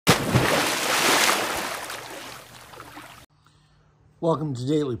Welcome to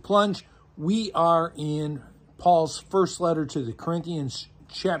Daily Plunge. We are in Paul's first letter to the Corinthians,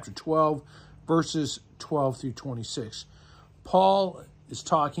 chapter 12, verses 12 through 26. Paul is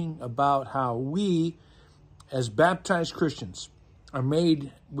talking about how we, as baptized Christians, are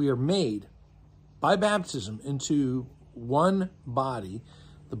made by baptism into one body,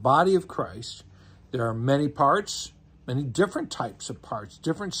 the body of Christ. There are many parts, many different types of parts,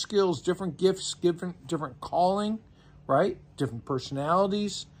 different skills, different gifts, different calling, right? Different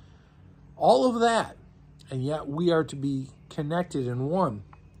personalities, all of that. And yet we are to be connected in one.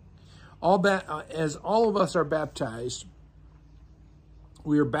 As all of us are baptized,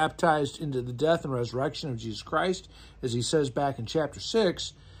 we are baptized into the death and resurrection of Jesus Christ, as he says back in chapter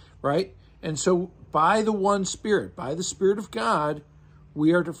 6, right? And so by the one Spirit, by the Spirit of God,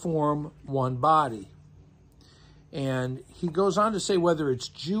 we are to form one body. And he goes on to say, whether it's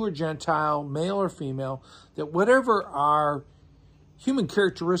Jew or Gentile, male or female, that whatever our human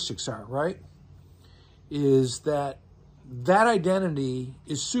characteristics are, right, is that identity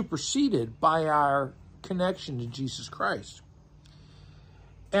is superseded by our connection to Jesus Christ.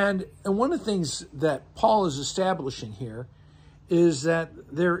 And one of the things that Paul is establishing here is that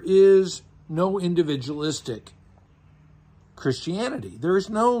there is no individualistic Christianity. There is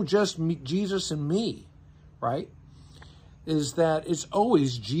no just Jesus and me, right? Is that it's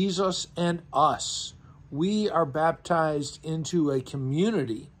always Jesus and us. We are baptized into a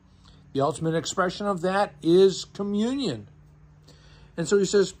community. The ultimate expression of that is communion. And so he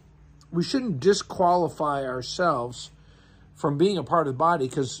says we shouldn't disqualify ourselves from being a part of the body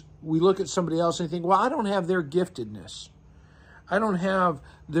because we look at somebody else and think, well, I don't have their giftedness. I don't have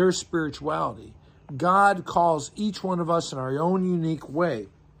their spirituality. God calls each one of us in our own unique way.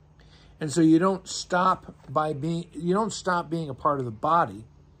 And so you don't stop being a part of the body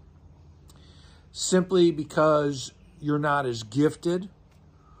simply because you're not as gifted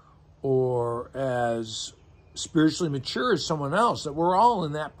or as spiritually mature as someone else. That we're all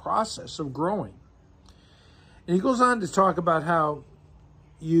in that process of growing. And he goes on to talk about how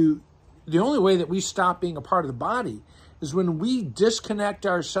the only way that we stop being a part of the body is when we disconnect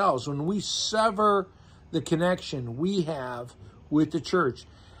ourselves, when we sever the connection we have with the church.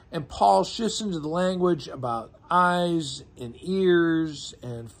 And Paul shifts into the language about eyes and ears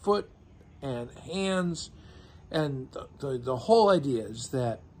and foot and hands. And the whole idea is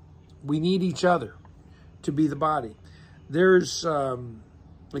that we need each other to be the body. There's,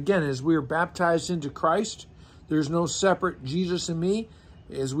 again, as we are baptized into Christ, there's no separate Jesus and me.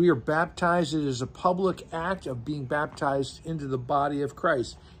 As we are baptized, it is a public act of being baptized into the body of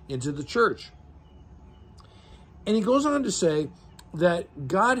Christ, into the church. And he goes on to say that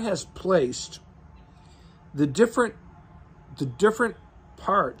God has placed the different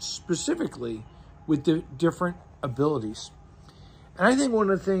parts specifically with the different abilities. And I think one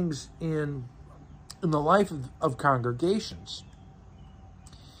of the things in the life of congregations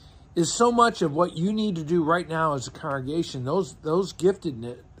is so much of what you need to do right now as a congregation,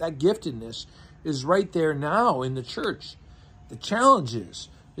 that giftedness is right there now in the church. The challenge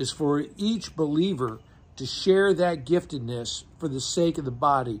is for each believer to share that giftedness for the sake of the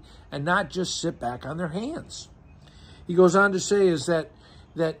body and not just sit back on their hands. He goes on to say is that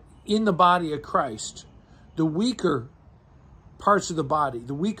in the body of Christ, the weaker parts of the body,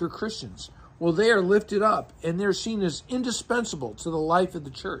 the weaker Christians, well, they are lifted up and they're seen as indispensable to the life of the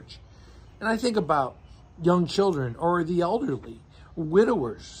church. And I think about young children or the elderly,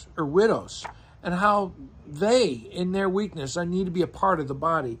 widowers or widows, and how they, in their weakness, need to be a part of the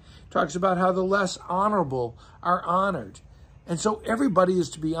body. Talks about how the less honorable are honored. And so everybody is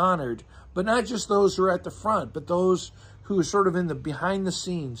to be honored, but not just those who are at the front, but those who are sort of in the behind the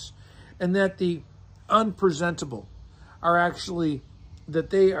scenes. And that the unpresentable are actually, that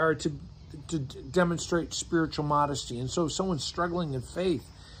they are to demonstrate spiritual modesty. And so if someone's struggling in faith,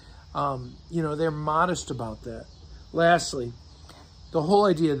 they're modest about that. Lastly, the whole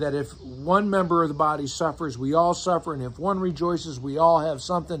idea that if one member of the body suffers, we all suffer, and if one rejoices, we all have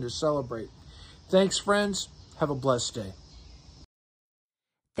something to celebrate. Thanks, friends. Have a blessed day.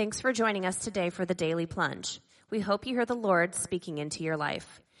 Thanks for joining us today for the Daily Plunge. We hope you hear the Lord speaking into your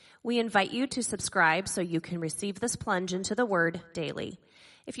life. We invite you to subscribe so you can receive this plunge into the Word daily.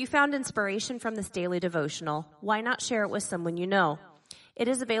 If you found inspiration from this daily devotional, why not share it with someone you know? It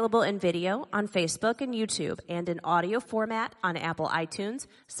is available in video on Facebook and YouTube and in audio format on Apple iTunes,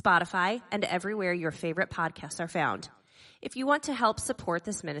 Spotify, and everywhere your favorite podcasts are found. If you want to help support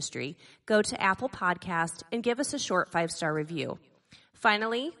this ministry, go to Apple Podcast and give us a short 5-star review.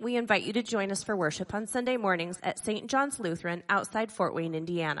 Finally, we invite you to join us for worship on Sunday mornings at St. John's Lutheran outside Fort Wayne,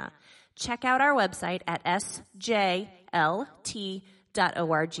 Indiana. Check out our website at sjllutheran.org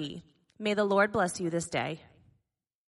May the Lord bless you this day.